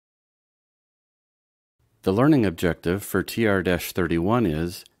The learning objective for TR-31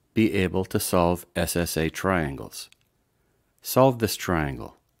 is be able to solve SSA triangles. Solve this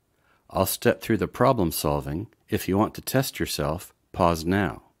triangle. I'll step through the problem solving. If you want to test yourself, pause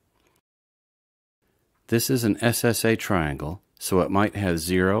now. This is an SSA triangle, so it might have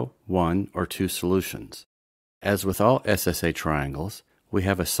 0, 1, or 2 solutions. As with all SSA triangles, we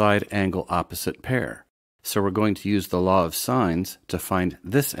have a side angle opposite pair, so we're going to use the law of sines to find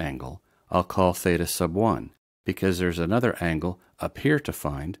this angle. I'll call theta sub 1, because there's another angle up here to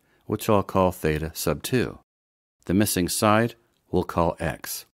find, which I'll call theta sub 2. The missing side we'll call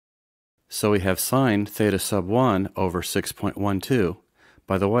x. So we have sine theta sub 1 over 6.12.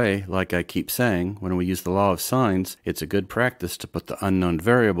 By the way, like I keep saying, when we use the law of sines, it's a good practice to put the unknown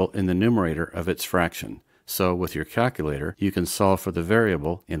variable in the numerator of its fraction. So with your calculator, you can solve for the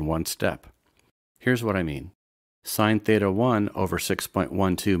variable in one step. Here's what I mean. Sine theta 1 over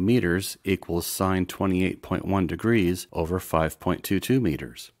 6.12 meters equals sine 28.1 degrees over 5.22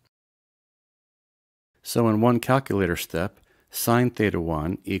 meters. So in one calculator step, sine theta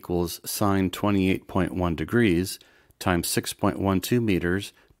 1 equals sine 28.1 degrees times 6.12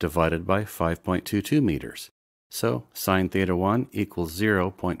 meters divided by 5.22 meters. So sine theta 1 equals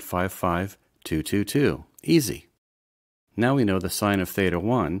 0.55222. Easy. Now we know the sine of theta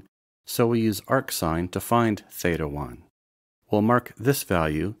 1, so we use arcsine to find theta 1. We'll mark this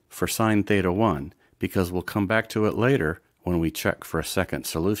value for sine theta 1 because we'll come back to it later when we check for a second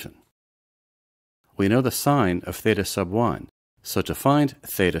solution. We know the sine of theta sub 1, so to find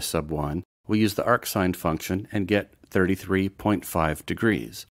theta sub 1, we use the arcsine function and get 33.5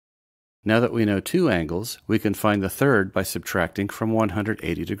 degrees. Now that we know two angles, we can find the third by subtracting from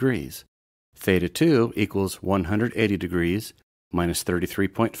 180 degrees. Theta 2 equals 180 degrees minus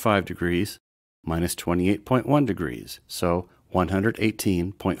 33.5 degrees minus 28.1 degrees, so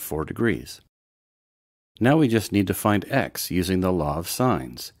 118.4 degrees. Now we just need to find x using the law of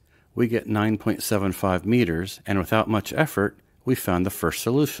sines. We get 9.75 meters, and without much effort, we found the first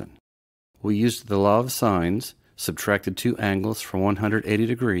solution. We used the law of sines, subtracted two angles from 180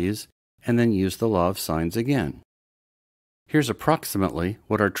 degrees, and then used the law of sines again. Here's approximately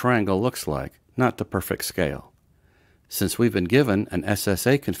what our triangle looks like, not to perfect scale. Since we've been given an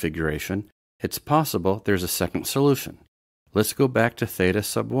SSA configuration, it's possible there's a second solution. Let's go back to theta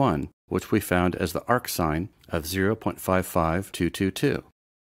sub 1, which we found as the arcsine of 0.55222.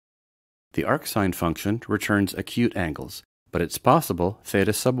 The arcsine function returns acute angles, but it's possible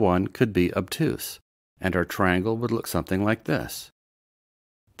theta sub 1 could be obtuse, and our triangle would look something like this.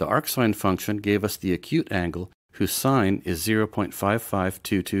 The arcsine function gave us the acute angle whose sine is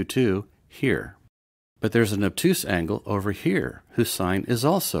 0.55222 here. But there's an obtuse angle over here whose sine is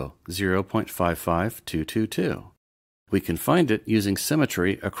also 0.55222. We can find it using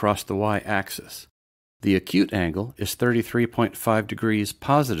symmetry across the y-axis. The acute angle is 33.5 degrees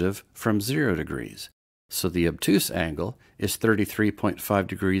positive from 0 degrees, so the obtuse angle is 33.5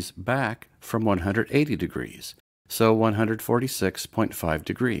 degrees back from 180 degrees, so 146.5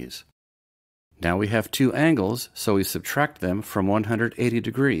 degrees. Now we have two angles, so we subtract them from 180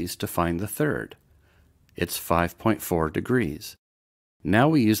 degrees to find the third. It's 5.4 degrees. Now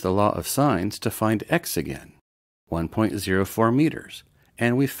we use the law of sines to find x again, 1.04 meters,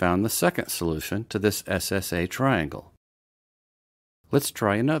 and we found the second solution to this SSA triangle. Let's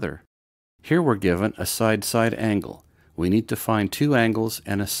try another. Here we're given a side-side angle. We need to find two angles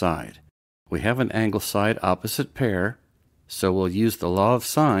and a side. We have an angle-side opposite pair, so we'll use the law of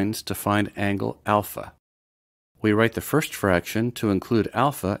sines to find angle alpha. We write the first fraction to include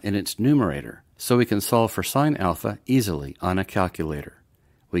alpha in its numerator, so we can solve for sine alpha easily on a calculator.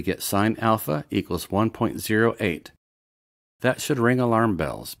 We get sine alpha equals 1.08. That should ring alarm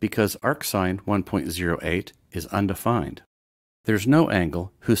bells because arcsine 1.08 is undefined. There's no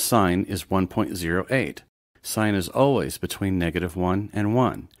angle whose sine is 1.08. Sine is always between -1 and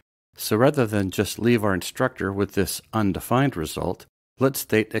 1. So rather than just leave our instructor with this undefined result, let's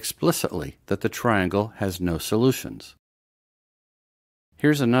state explicitly that the triangle has no solutions.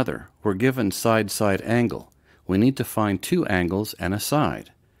 Here's another. We're given side-side angle. We need to find two angles and a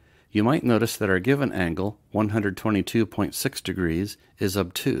side. You might notice that our given angle, 122.6 degrees, is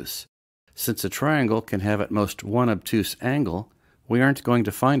obtuse. Since a triangle can have at most one obtuse angle, we aren't going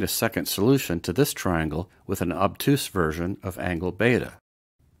to find a second solution to this triangle with an obtuse version of angle beta.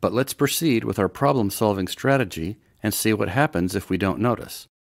 But let's proceed with our problem-solving strategy and see what happens if we don't notice.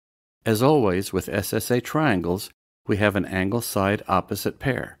 As always with SSA triangles, we have an angle-side opposite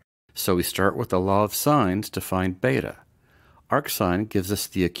pair, so we start with the law of sines to find beta. Arcsine gives us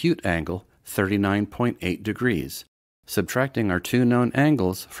the acute angle, 39.8 degrees, Subtracting our two known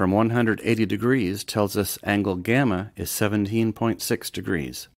angles from 180 degrees tells us angle gamma is 17.6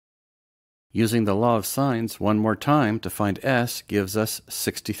 degrees. Using the law of sines one more time to find S gives us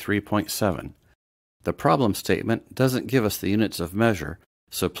 63.7. The problem statement doesn't give us the units of measure,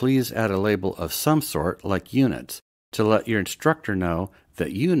 so please add a label of some sort like units to let your instructor know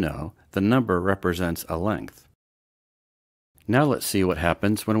that you know the number represents a length. Now let's see what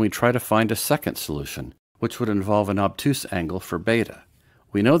happens when we try to find a second solution, which would involve an obtuse angle for beta.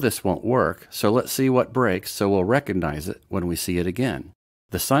 We know this won't work, so let's see what breaks so we'll recognize it when we see it again.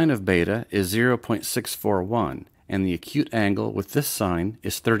 The sine of beta is 0.641, and the acute angle with this sine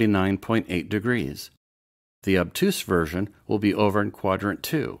is 39.8 degrees. The obtuse version will be over in quadrant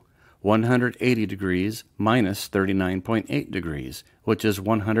 2, 180 degrees minus 39.8 degrees, which is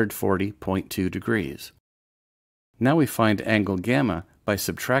 140.2 degrees. Now we find angle gamma by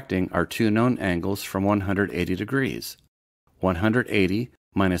subtracting our two known angles from 180 degrees. 180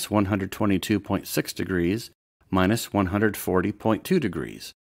 minus 122.6 degrees minus 140.2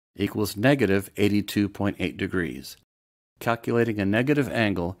 degrees equals negative 82.8 degrees. Calculating a negative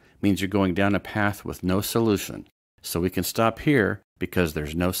angle means you're going down a path with no solution, so we can stop here because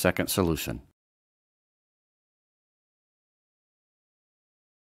there's no second solution.